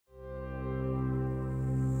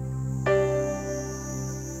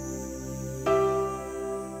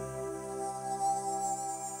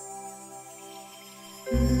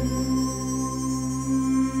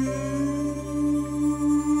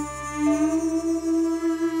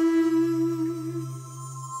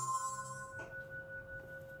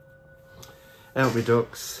Help me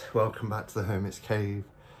ducks, welcome back to the Hermit's Cave.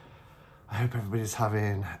 I hope everybody's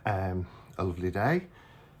having a lovely day.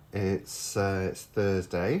 It's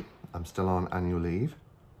Thursday, I'm still on annual leave,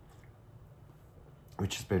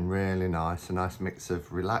 which has been really nice. A nice mix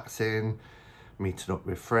of relaxing, meeting up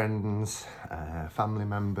with friends, family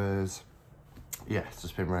members. Yeah, it's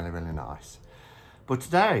just been really, really nice. But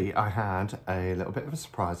today I had a little bit of a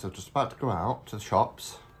surprise. I was just about to go out to the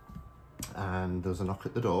shops and there was a knock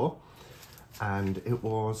at the door. And it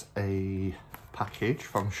was a package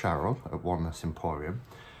from Cheryl at Oneness Emporium,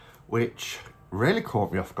 which really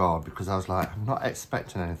caught me off guard because I was like, I'm not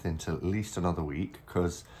expecting anything till at least another week,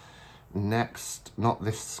 because next, not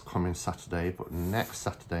this coming Saturday, but next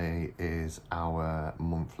Saturday is our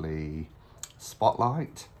monthly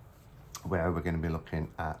spotlight, where we're going to be looking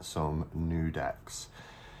at some new decks.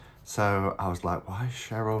 So I was like, why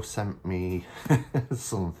Cheryl sent me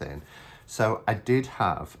something? So I did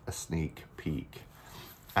have a sneak peek,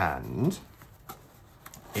 and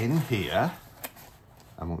in here,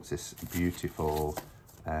 amongst this beautiful,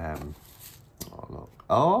 oh look,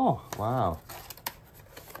 oh wow,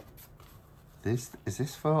 is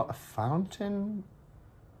this for a fountain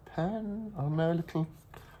pen? Oh no,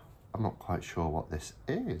 I'm not quite sure what this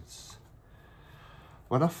is.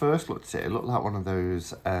 When I first looked at it, it looked like one of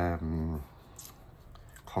those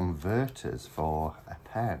converters for a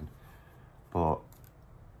pen. But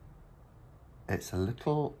it's a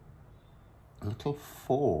little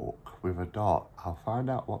fork with a dot. I'll find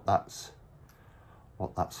out what that's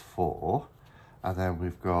for. And then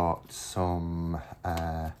we've got some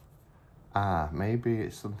maybe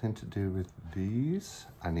it's something to do with these.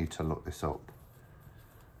 I need to look this up.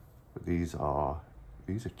 But these are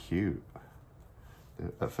cute.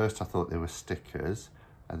 At first I thought they were stickers,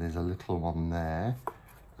 and there's a little one there.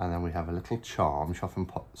 And then we have a little charm. She often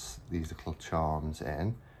puts these little charms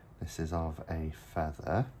in. This is of a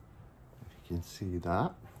feather, if you can see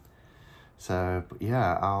that. So, but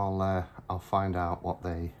yeah, I'll find out what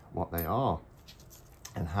they are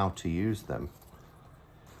and how to use them.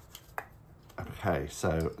 Okay,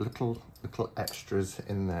 so little extras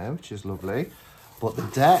in there, which is lovely. But the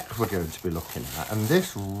deck we're going to be looking at, and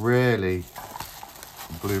this really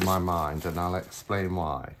blew my mind, and I'll explain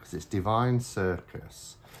why. Because it's Divine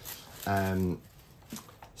Circus. And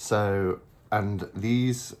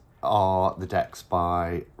these are the decks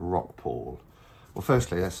by Rockpool. Well,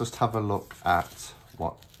 firstly, let's just have a look at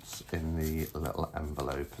what's in the little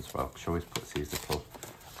envelope as well. She always puts these little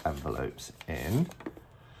envelopes in.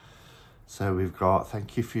 So we've got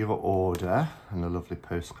thank you for your order and a lovely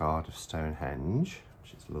postcard of Stonehenge,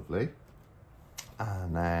 which is lovely.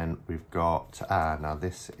 And then we've got, now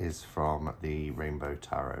this is from the Rainbow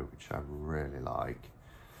Tarot, which I really like.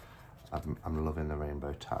 I'm loving the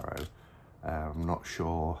Rainbow Tarot. I'm not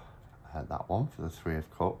sure that one for the Three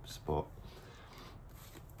of Cups, but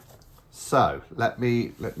so let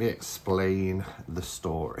me explain the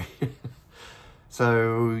story.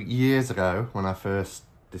 So years ago, when I first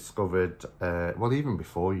discovered, well, even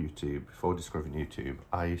before discovering YouTube,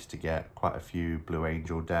 I used to get quite a few Blue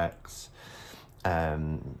Angel decks.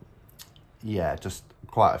 Yeah, just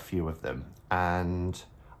quite a few of them, and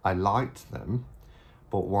I liked them.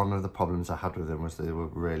 But one of the problems I had with them was they were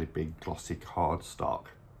really big, glossy cardstock.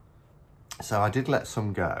 So I did let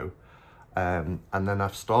some go. And then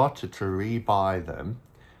I've started to rebuy them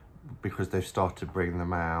because they've started bringing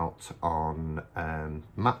them out on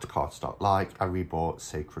matte cardstock. Like I rebought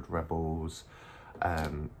Sacred Rebels,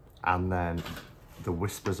 and then the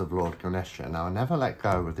Whispers of Lord Ganesha. Now I never let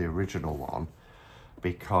go of the original one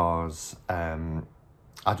because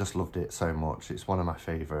I just loved it so much. It's one of my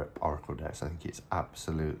favourite Oracle decks. I think it's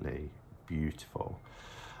absolutely beautiful.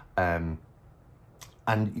 And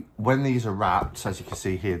when these are wrapped, as you can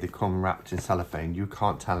see here, they come wrapped in cellophane. You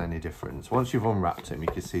can't tell any difference. Once you've unwrapped them, you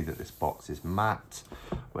can see that this box is matte,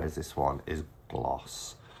 whereas this one is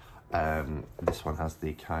gloss. This one has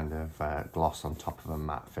the kind of gloss on top of a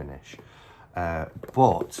matte finish.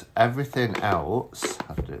 But everything else,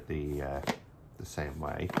 I'll do it the same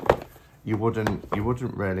way. You wouldn't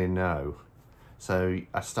really know. So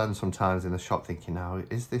I stand sometimes in the shop thinking, now,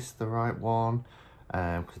 is this the right one?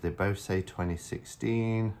 Because they both say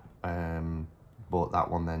 2016, but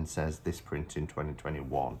that one then says this print in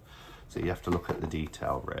 2021. So you have to look at the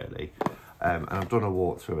detail really. And I've done a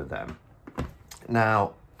walkthrough of them.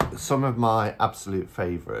 Now, some of my absolute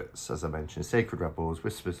favourites, as I mentioned, Sacred Rebels,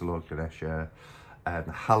 Whispers of Lord Ganesha,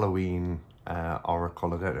 Halloween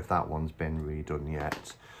Oracle. I don't know if that one's been redone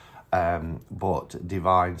yet. But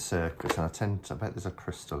Divine Circus, and I bet there's a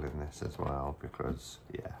crystal in this as well, because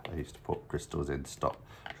yeah, I used to put crystals in to try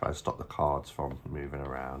and stop the cards from moving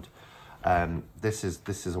around. This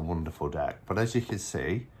is a wonderful deck, but as you can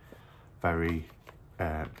see, very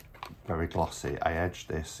glossy. I edged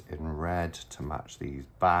this in red to match these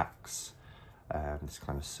backs, this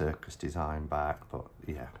kind of circus design back, but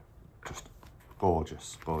yeah, just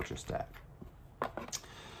gorgeous deck.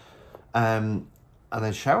 And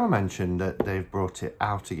then Cheryl mentioned that they've brought it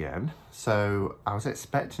out again, so I was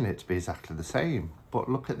expecting it to be exactly the same, but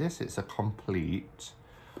look at this, it's a complete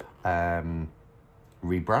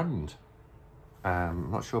rebrand. I'm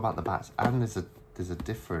not sure about the backs, and there's a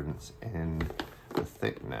difference in the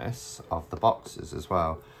thickness of the boxes as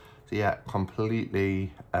well. So yeah,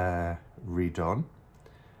 completely redone,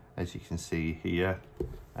 as you can see here.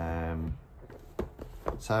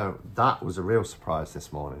 So that was a real surprise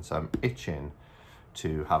this morning, so I'm itching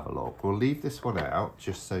to have a look. We'll leave this one out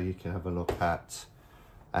just so you can have a look at,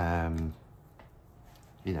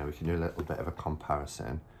 you know, we can do a little bit of a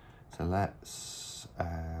comparison. So let's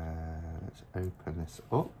open this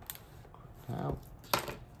up now.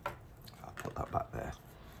 I'll put that back there.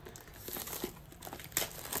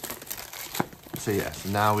 So yes,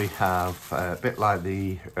 now we have a bit like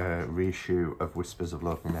the reissue of Whispers of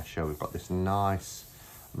Love and Nesha. We've got this nice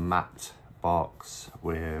matte box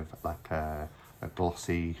with like a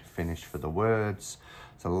glossy finish for the words.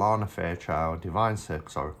 It's a Lana Fairchild Divine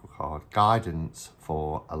Circus Oracle card, Guidance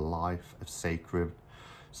for a Life of Sacred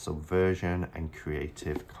Subversion and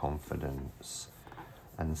Creative Confidence.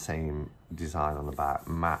 And the same design on the back,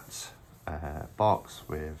 matte box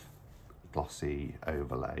with glossy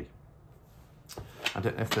overlay. I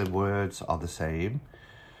don't know if the words are the same.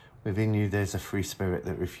 Within you, there's a free spirit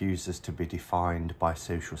that refuses to be defined by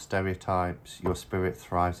social stereotypes. Your spirit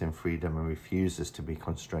thrives in freedom and refuses to be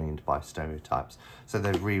constrained by stereotypes. So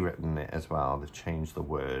they've rewritten it as well. They've changed the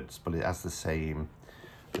words, but it has the same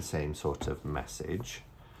sort of message.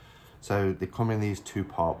 So they come in these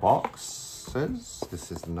two-part boxes.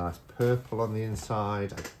 This is a nice purple on the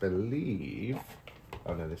inside, I believe.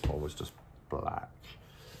 Oh no, this one was just black.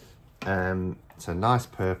 So nice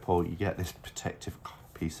purple. You get this protective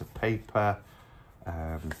piece of paper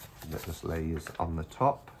that just lays on the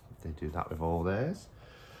top. They do that with all theirs.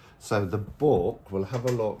 So the book, we'll have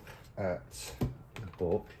a look at the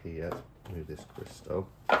book here. Move this crystal.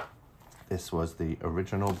 This was the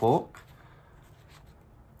original book.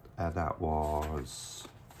 That was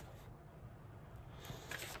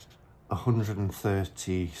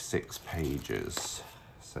 136 pages.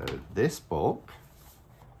 So this book,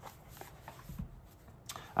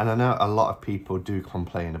 and I know a lot of people do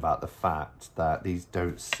complain about the fact that these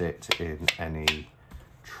don't sit in any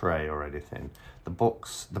tray or anything. The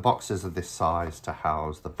boxes are this size to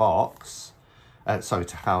house the box,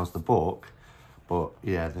 to house the book, but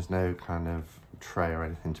yeah, there's no kind of tray or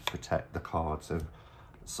anything to protect the cards. So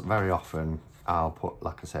very often I'll put,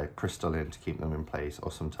 like I said, crystal in to keep them in place, or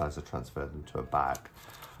sometimes I transfer them to a bag.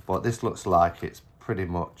 But this looks like it's pretty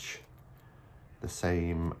much the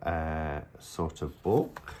same sort of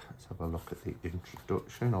book. Let's have a look at the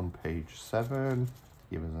introduction on page 7,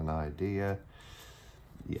 give us an idea.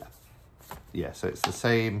 Yeah, so it's the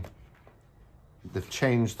same. They've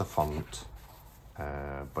changed the font,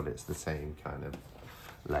 but it's the same kind of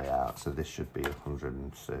layout. So this should be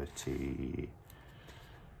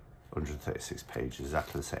 136 pages,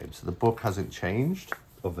 exactly the same. So the book hasn't changed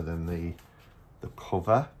other than the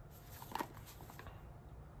cover.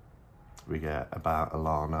 We get about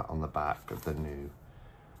Alana on the back of the new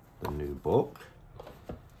book.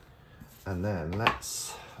 And then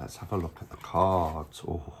let's have a look at the cards.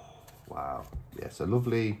 Oh wow, yes, a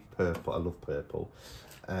lovely purple. I love purple.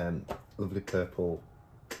 Lovely purple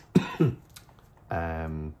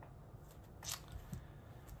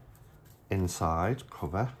inside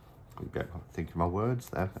cover. I'm thinking my words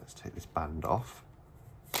there. Let's take this band off.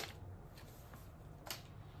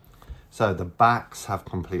 So the backs have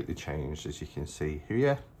completely changed, as you can see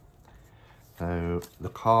here. So the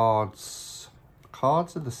cards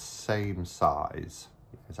are the same size,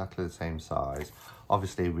 exactly the same size.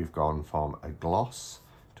 Obviously we've gone from a gloss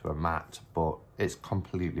to a matte, but it's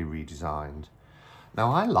completely redesigned.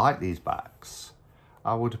 Now I like these backs.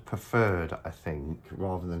 I would have preferred, I think,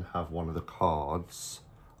 rather than have one of the cards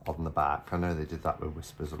on the back. I know they did that with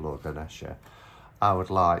Whispers of Lord Ganesha. I would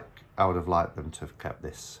have liked them to have kept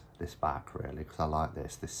this back, really, because I like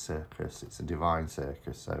this circus. It's a divine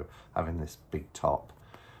circus, so having this big top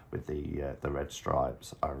with the red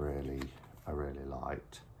stripes, I really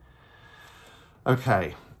liked.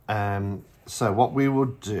 Okay, so what we will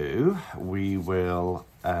do, we will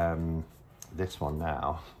this one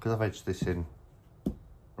now, because I've edged this in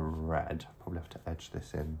red, probably have to edge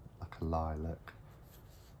this in like a lilac.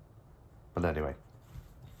 But anyway,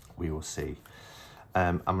 we will see.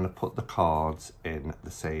 I'm going to put the cards in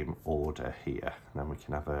the same order here, and then we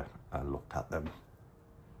can have a look at them.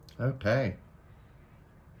 Okay.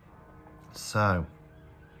 So,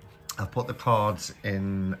 I've put the cards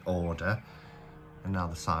in order, and now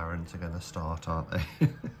the sirens are going to start, aren't they?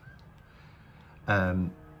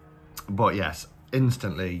 But yes,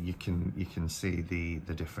 instantly you can see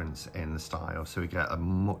the difference in the style. So we get a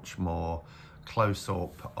much more close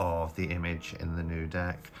up of the image in the new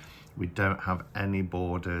deck. We don't have any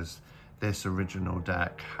borders. This original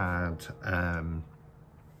deck had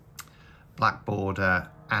black border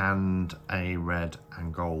and a red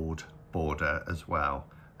and gold border as well,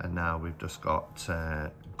 and now we've just got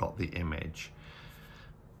the image.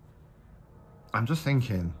 I'm just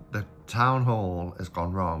thinking the town hall has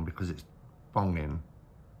gone wrong because it's bonging.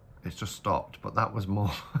 It's just stopped, but that was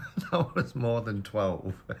more that was more than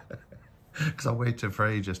 12 because I waited for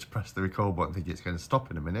ages to press the record button, think it's going to stop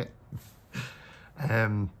in a minute.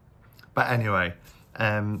 But anyway,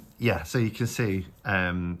 yeah, so you can see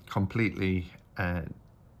completely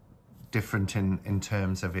different in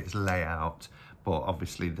terms of its layout, but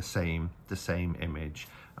obviously the same image,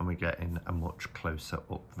 and we're getting a much closer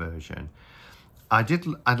up version.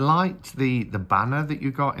 I liked the banner that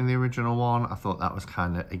you got in the original one. I thought that was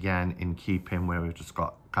kind of, again, in keeping, where we've just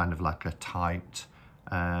got kind of like a typed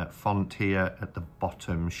font here at the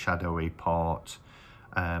bottom shadowy part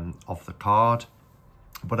of the card.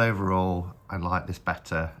 But overall, I like this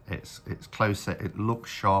better. It's closer. It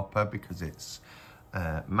looks sharper because it's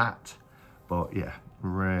matte. But yeah,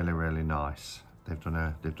 really nice. They've done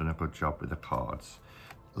a good job with the cards.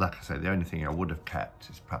 Like I say, the only thing I would have kept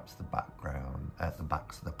is perhaps the background at the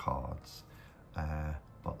backs of the cards,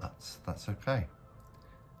 but that's okay.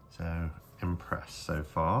 So impressed so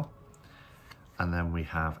far. And then we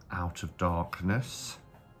have Out of Darkness.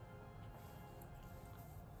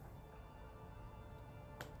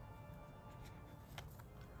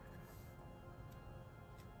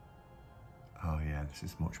 Oh yeah, this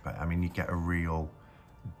is much better. I mean, you get a real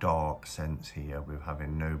dark sense here with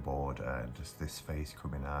having no border, just this face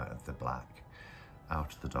coming out of the black,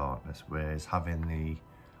 Out of the Darkness, whereas having the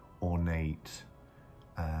ornate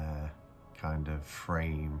kind of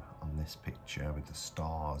frame on this picture with the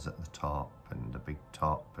stars at the top and the big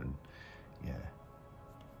top, and yeah,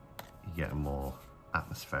 you get a more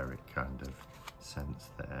atmospheric kind of sense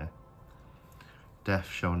there. Death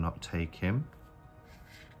Shall Not Take Him.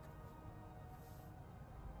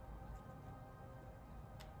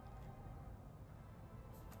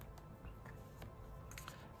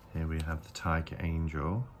 Here we have the Tiger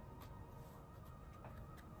Angel.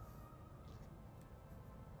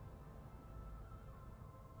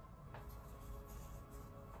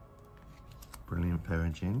 Brilliant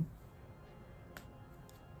Virgin.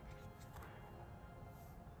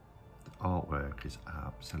 The artwork is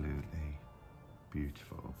absolutely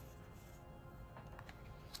beautiful.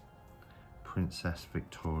 Princess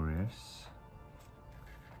Victorious.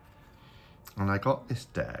 And I got this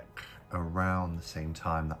deck around the same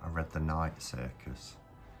time that I read The Night Circus.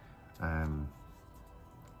 Yeah,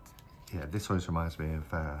 this always reminds me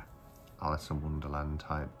of Alice in Wonderland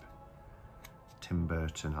type, Tim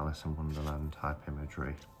Burton Alice in Wonderland type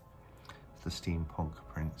imagery. It's the steampunk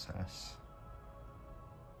princess.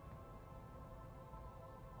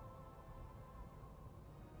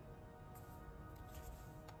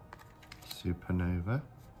 Supernova.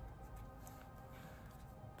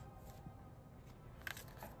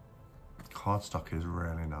 Cardstock is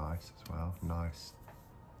really nice as well. Nice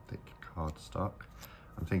thick cardstock.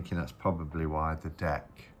 I'm thinking that's probably why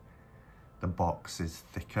the box is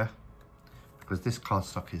thicker, because this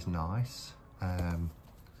cardstock is nice,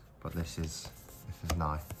 but this is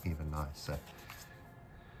nice, even nicer.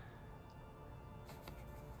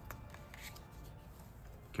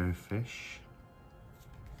 Go Fish.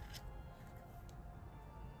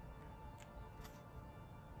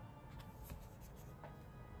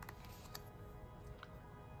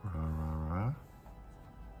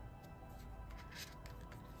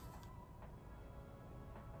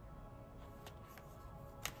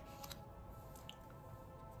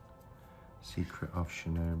 Secret of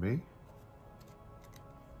Shinobi.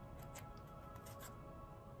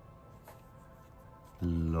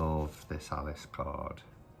 Love this Alice card.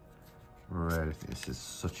 Really think this is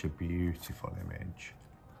such a beautiful image.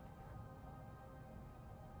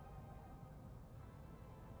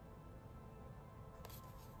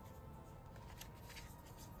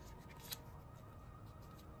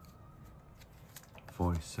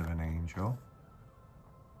 Voice of an Angel.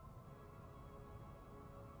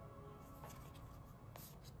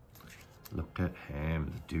 Look at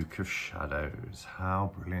him, the Duke of Shadows.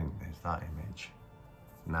 How brilliant is that image?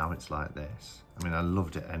 Now it's like this. I mean, I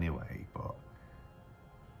loved it anyway, but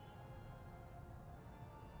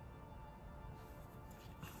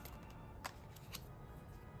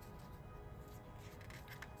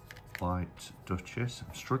White Duchess.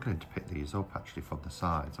 I'm struggling to pick these up actually from the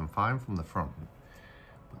sides. I'm fine from the front,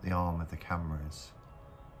 but the arm of the camera is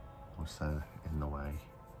also in the way.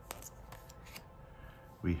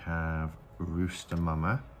 We have Rooster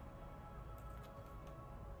Mama.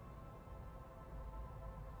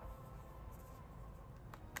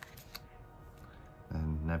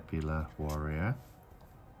 And Nebula Warrior.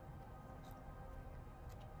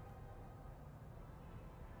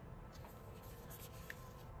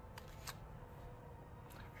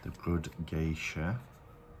 The Good Geisha.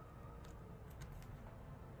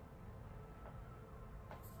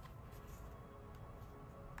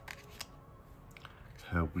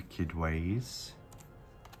 Her Wicked Ways.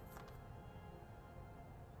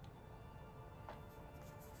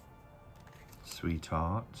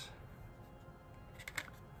 Sweetheart.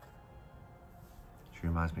 She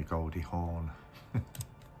reminds me of Goldie Hawn.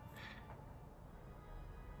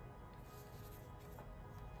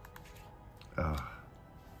 Oh,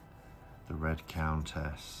 the Red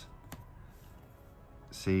Countess.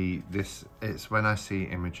 See, this, it's when I see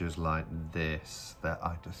images like this that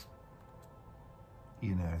I just,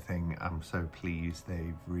 you know, think I'm so pleased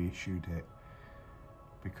they've reissued it,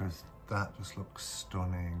 because that just looks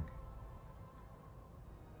stunning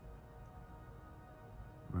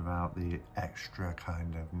without the extra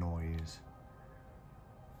kind of noise.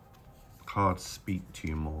 Cards speak to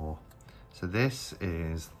you more. So this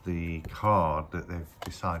is the card that they've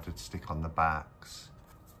decided to stick on the backs.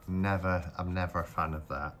 I'm never a fan of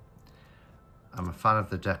that. I'm a fan of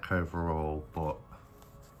the deck overall, but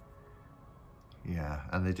yeah,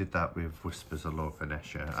 and they did that with Whispers of Lord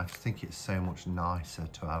Venetia. I just think it's so much nicer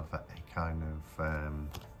to have a kind of,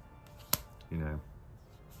 you know,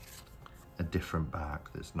 a different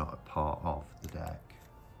back that's not a part of the deck.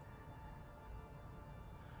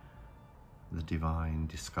 The Divine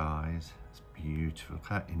Disguise. It's beautiful. Look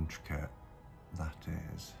how intricate that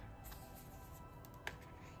is.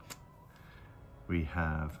 We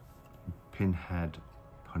have Pinhead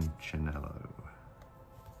Punchinello.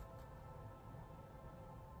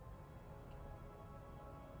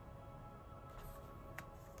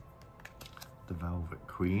 The Velvet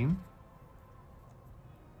Queen.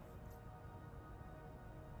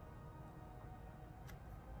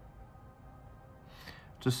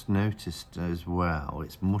 Just noticed as well,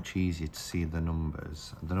 it's much easier to see the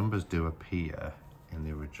numbers. The numbers do appear in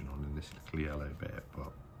the original in this little yellow bit,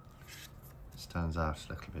 but it stands out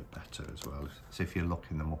a little bit better as well, as if you're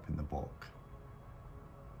looking them up in the book.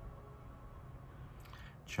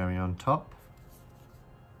 Cherry on top.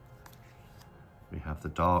 We have the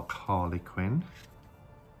Dark Harley Quinn.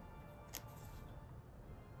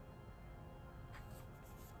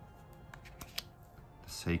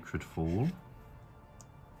 The Sacred Fool.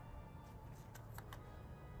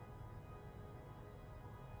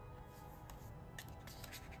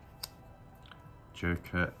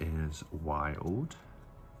 Joker is wild.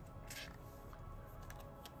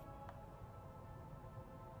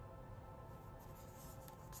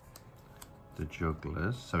 The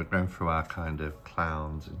Jugglers. So we're going through our kind of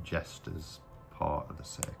clowns and jesters part of the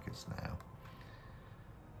circus now.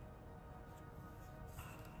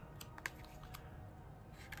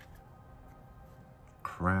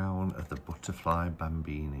 Crown of the Butterfly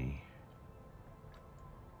Bambini.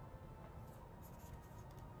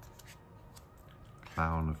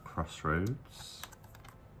 Clown of Crossroads.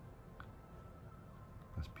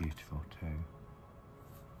 That's beautiful too.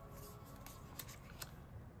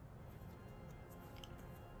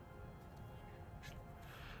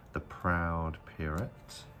 The Proud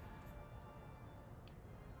Pirate.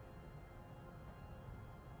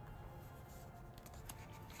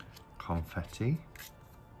 Confetti.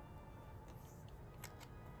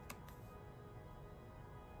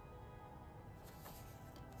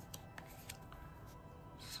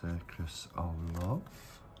 Circus of Love.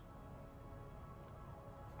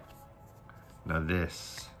 Now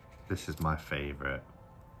this is my favourite.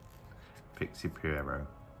 Pixie Piero.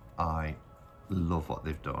 I love what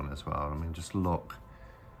they've done as well. I mean, just look,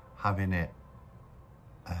 having it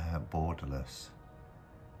borderless.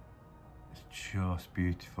 It's just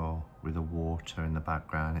beautiful with the water in the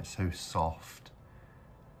background. It's so soft.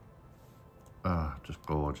 Oh, just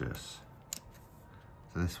gorgeous.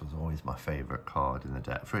 So this was always my favourite card in the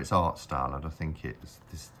deck. For its art style, I think it's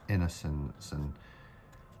this innocence and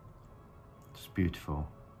just beautiful,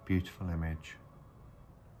 beautiful image.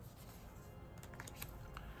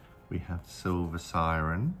 We have Silver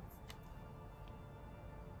Siren.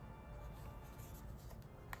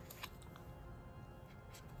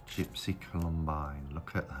 Gypsy Columbine,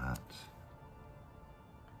 look at that.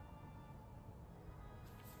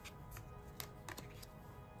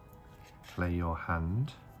 Play Your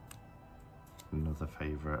Hand, another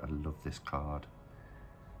favourite, I love this card.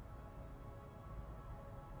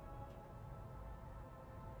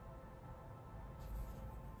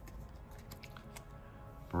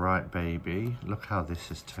 Bright Baby, look how this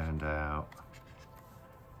has turned out.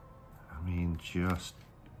 I mean, just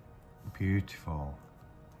beautiful.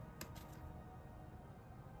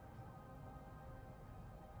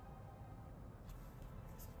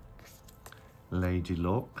 Lady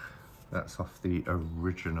Luck, that's off the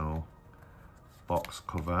original box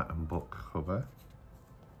cover and book cover.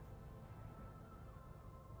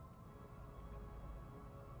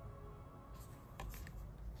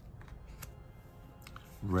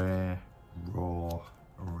 Rare Raw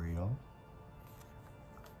Real.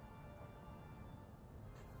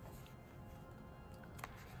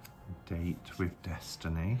 Date with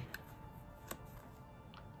Destiny.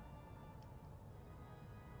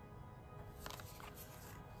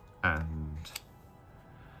 And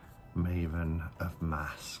Maven of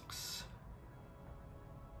Masks.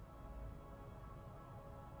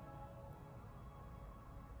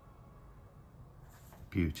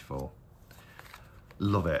 Beautiful.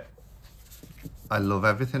 Love it. I love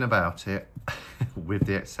everything about it with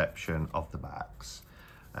the exception of the backs.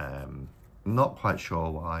 Not quite sure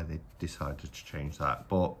why they decided to change that,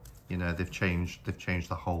 but you know, they've changed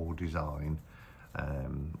the whole design,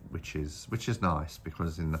 which is nice,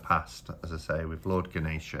 because in the past, as I say, with Lord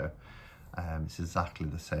Ganesha, it's exactly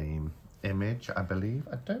the same image, I believe.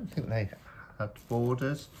 I don't think they had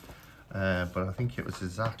borders, but I think it was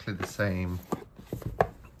exactly the same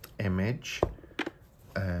image,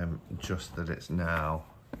 just that it's now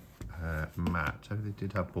matte. Oh, they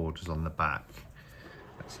did have borders on the back.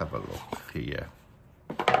 Let's have a look here.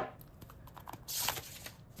 Take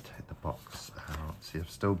the box out. See, I've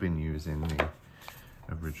still been using the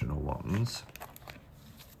original ones.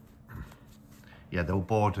 Yeah, they were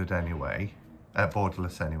bordered anyway,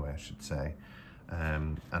 borderless anyway, I should say,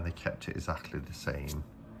 and they kept it exactly the same,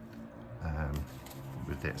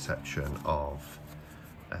 with the exception of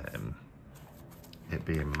it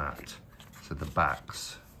being matte. So the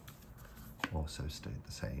backs also stayed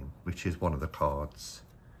the same, which is one of the cards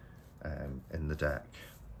in the deck.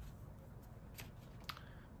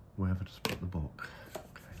 Where have I just put the book?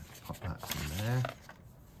 Okay, let's pop that in there.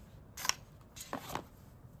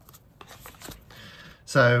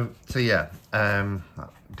 So yeah, that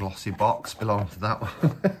glossy box belonged to that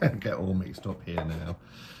one. Get all mixed up here now.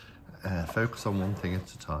 Focus on one thing at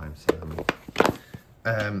a time.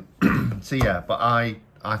 So yeah, but I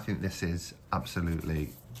think this is absolutely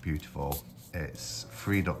beautiful. It's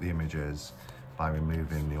freed up the images by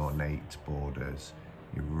removing the ornate borders.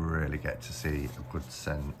 You really get to see a good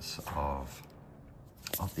sense of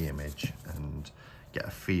the image and get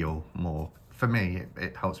a feel more. For me,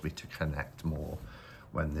 it helps me to connect more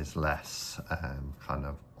when there's less kind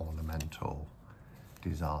of ornamental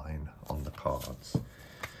design on the cards.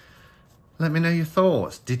 Let me know your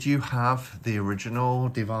thoughts. Did you have the original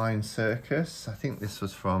Divine Circus? I think this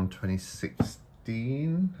was from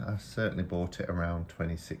 2016. I certainly bought it around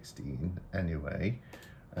 2016 anyway.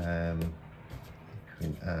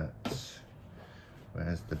 Looking at,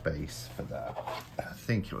 where's the base for that? I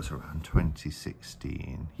think it was around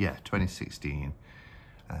 2016. Yeah, 2016.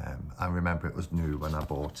 I remember it was new when I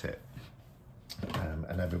bought it,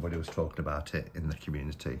 and everybody was talking about it in the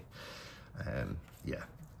community. Yeah,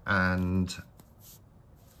 and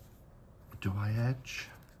do I edge?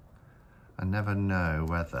 I never know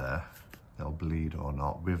whether they'll bleed or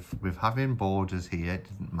not. With having borders here, it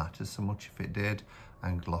didn't matter so much if it did,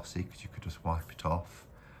 and glossy, because you could just wipe it off.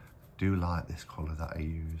 Do like this colour that I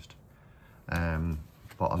used,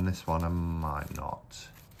 but on this one I might not,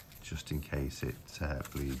 just in case it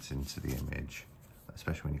bleeds into the image,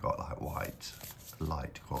 especially when you've got like white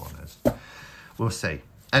light corners. We'll see.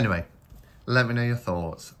 Anyway, let me know your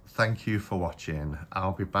thoughts. Thank you for watching.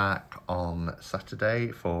 I'll be back on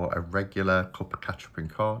Saturday for a regular cup of catch up in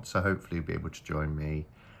cards, so hopefully you'll be able to join me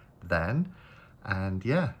then. And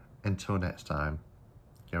yeah, until next time,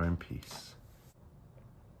 go in peace.